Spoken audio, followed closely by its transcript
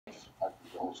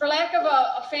For lack of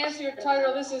a fancier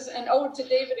title, this is an ode to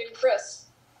David and Chris.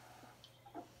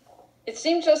 It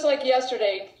seemed just like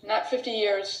yesterday, not 50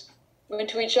 years, when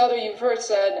to each other you've heard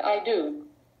said, I do.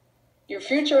 Your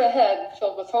future ahead,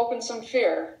 filled with hope and some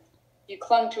fear, you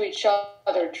clung to each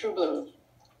other, true blue.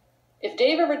 If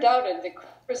Dave ever doubted that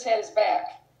Chris had his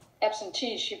back,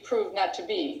 absentee she proved not to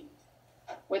be.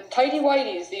 With tighty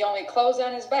whities, the only clothes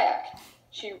on his back,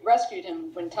 she rescued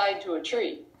him when tied to a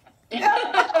tree.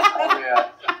 Yeah.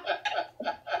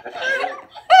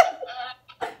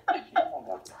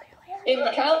 In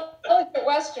college at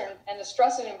Western and the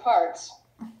stress it imparts,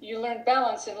 you learned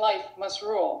balance in life must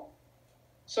rule.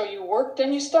 So you worked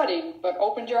and you studied, but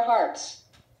opened your hearts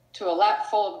to a lap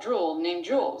full of drool named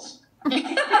Jules.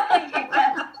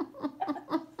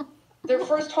 Their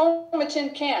first home a tin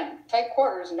can, tight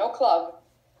quarters, no club,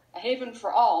 a haven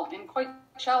for all and quite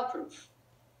childproof.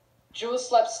 Jules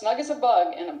slept snug as a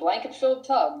bug in a blanket-filled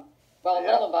tub while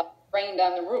lullaby rained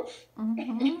on the roof.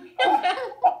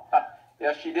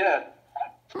 Yes, she did.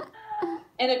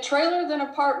 In a trailer then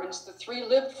apartments, the three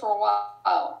lived for a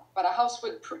while, but a house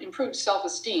would improve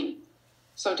self-esteem.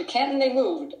 So to Canton they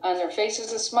moved, on their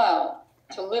faces a smile,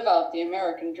 to live out the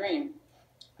American dream.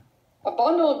 A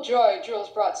bundle of joy, Jules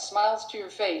brought smiles to your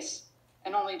face,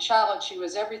 and only child she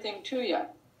was everything to you.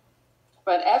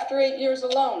 But after 8 years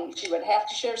alone, she would have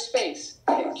to share space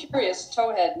with a curious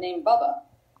towhead named Bubba.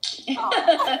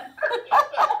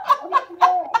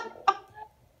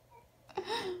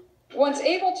 Once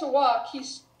able to walk, he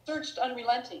searched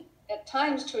unrelenting, at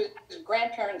times to his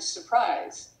grandparents'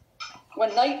 surprise.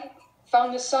 One night,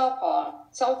 found the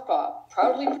southpaw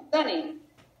proudly presenting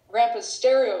Grandpa's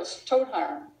stereo's toad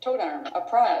arm, a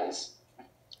prize.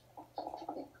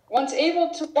 Once able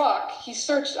to walk, he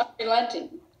searched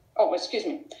unrelenting. Oh, excuse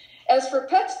me. As for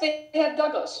pets, they had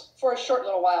Douglas for a short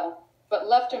little while, but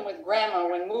left him with Grandma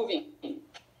when moving.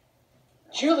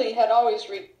 Julie had always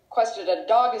requested a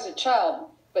dog as a child,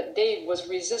 but Dave was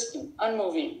resistant,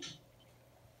 unmoving.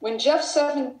 When Jeff,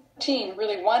 17,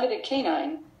 really wanted a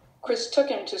canine, Chris took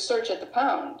him to search at the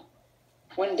pound.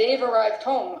 When Dave arrived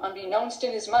home, unbeknownst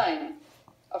in his mind,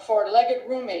 a four-legged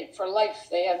roommate for life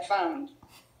they had found.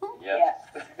 Yes,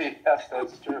 yes,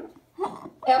 that's true.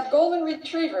 Half golden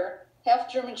retriever, half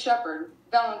German shepherd,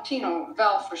 Valentino,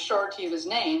 Val for short he was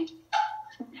named.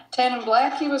 Tan and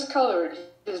black he was colored,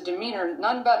 his demeanor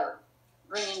none better.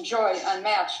 Bringing joy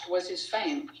unmatched was his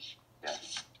fame.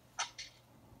 Yes.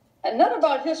 And none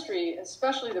about history,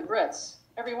 especially the Brits.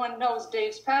 Everyone knows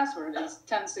Dave's password is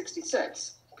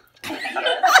 1066. I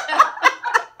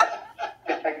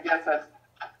guess that's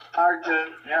hard to,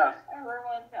 yeah.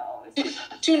 Everyone knows.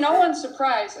 To no one's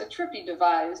surprise, a trip he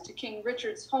devised to King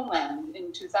Richard's homeland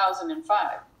in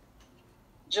 2005.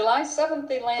 July 7th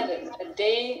they landed, a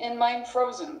day in mind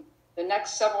frozen, the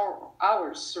next several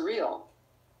hours surreal.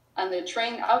 On the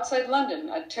train outside London,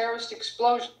 a terrorist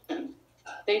explosion.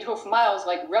 They'd hoof miles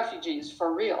like refugees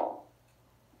for real.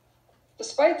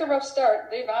 Despite the rough start,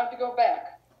 they vowed to go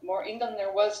back. More England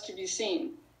there was to be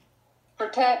seen.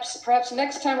 Perhaps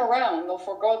next time around they'll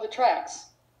forego the tracks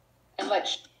and let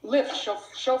Lyft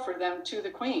chauffeur them to the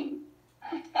Queen.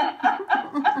 Yeah.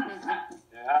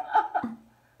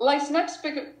 Life's next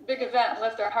big event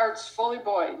left their hearts fully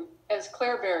buoyed as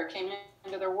Claire Bear came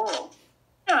into their world.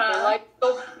 Their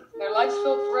lives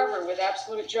filled forever with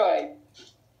absolute joy.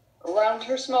 Around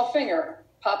her small finger,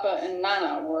 Papa and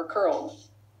Nana were curled.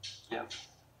 Yeah.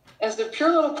 As the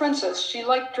pure little princess, she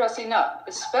liked dressing up,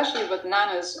 especially with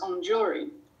Nana's own jewelry.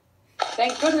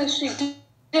 Thank goodness she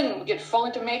didn't get full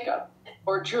into makeup,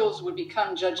 or Jules would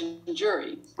become judge and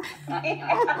jury.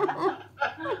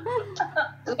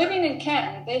 Living in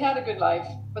Canton, they had a good life,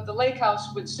 but the lake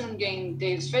house would soon gain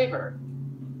Dave's favor.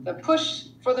 The push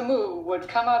for the move would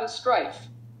come out of strife,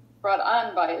 brought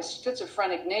on by a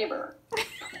schizophrenic neighbor.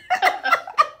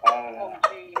 Oh,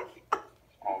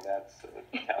 that's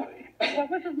Kelly. What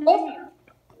was his Both, name?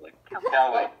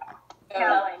 Kelly.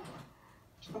 Kelly.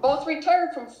 both retired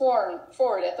from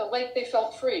Ford. At the lake, they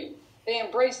felt free. They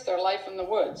embraced their life in the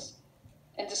woods.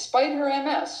 And despite her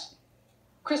MS,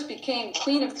 Chris became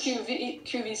queen of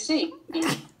QVC,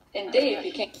 and Dave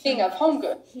became king of home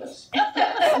goods. Yeah,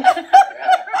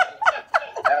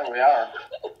 we are.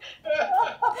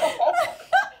 I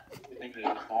think it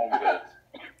was home goods.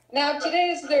 Now,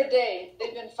 today is their day.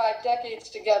 They've been 5 decades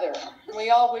together, and we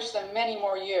all wish them many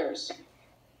more years.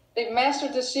 They've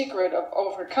mastered the secret of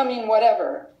overcoming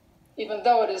whatever, even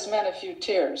though it has meant a few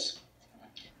tears.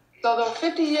 So though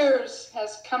 50 years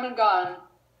has come and gone,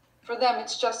 for them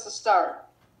it's just the start.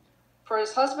 For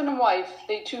as husband and wife,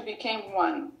 they two became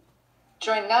one,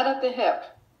 joined not at the hip,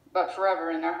 but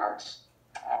forever in their hearts.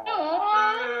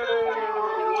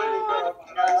 Oh.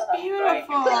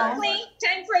 Quickly,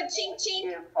 time for a ching ching.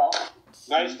 Beautiful.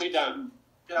 Nicely done.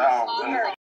 No, All right.